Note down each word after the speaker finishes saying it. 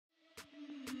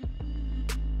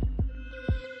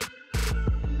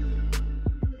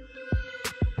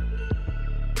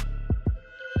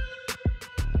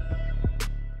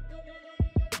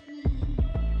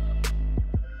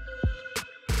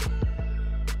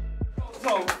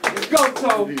Toe. Let's go,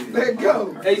 Toe. Let's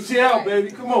go. ATL,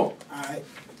 baby. Come on. All right.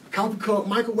 Coffee cup,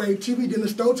 microwave, TV, then the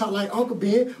stove top like Uncle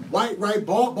Ben. White, right,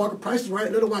 barker, prices right,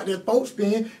 little white, that boat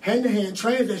spin. Hand-to-hand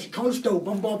transaction, corner store,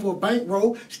 bump for a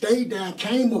bankroll. Stayed down,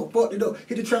 came up, fucked it up,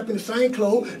 hit the trap in the same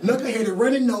clothes. Knuckleheaded,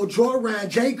 running no, draw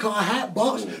around, J-car, hat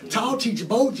box. Tall teacher,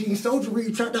 bow jeans, soldier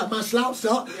read, trapped out my slouch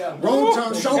sock. Wrong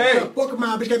turn, short, fuck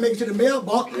my bitch, can't make it to the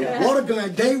mailbox. Water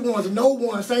gun, day ones, no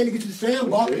one, same to get to the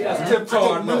sandbox.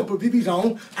 Tiptoe, I know. Put BB's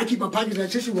on. I keep my pockets in a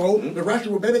tissue roll. The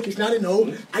rascal with baby kiss, not a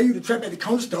nose. I use the trap at the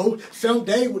corner store. Some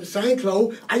day with the same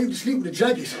clothes, I used to sleep with the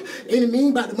judges. Any mean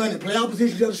about the money, play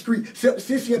oppositions of the street, except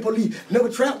the sissy and police. Never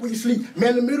trap where you sleep,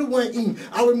 man in the middle one eating.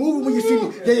 I remove it when you see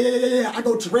me. Yeah. I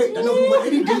go direct, I know who what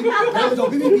ADD. Diamonds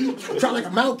on BBB, try like a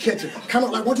mouth catcher. Come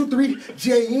out like 1, 2, 3,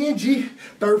 J-N-G,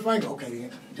 third finger. Okay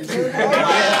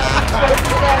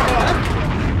then.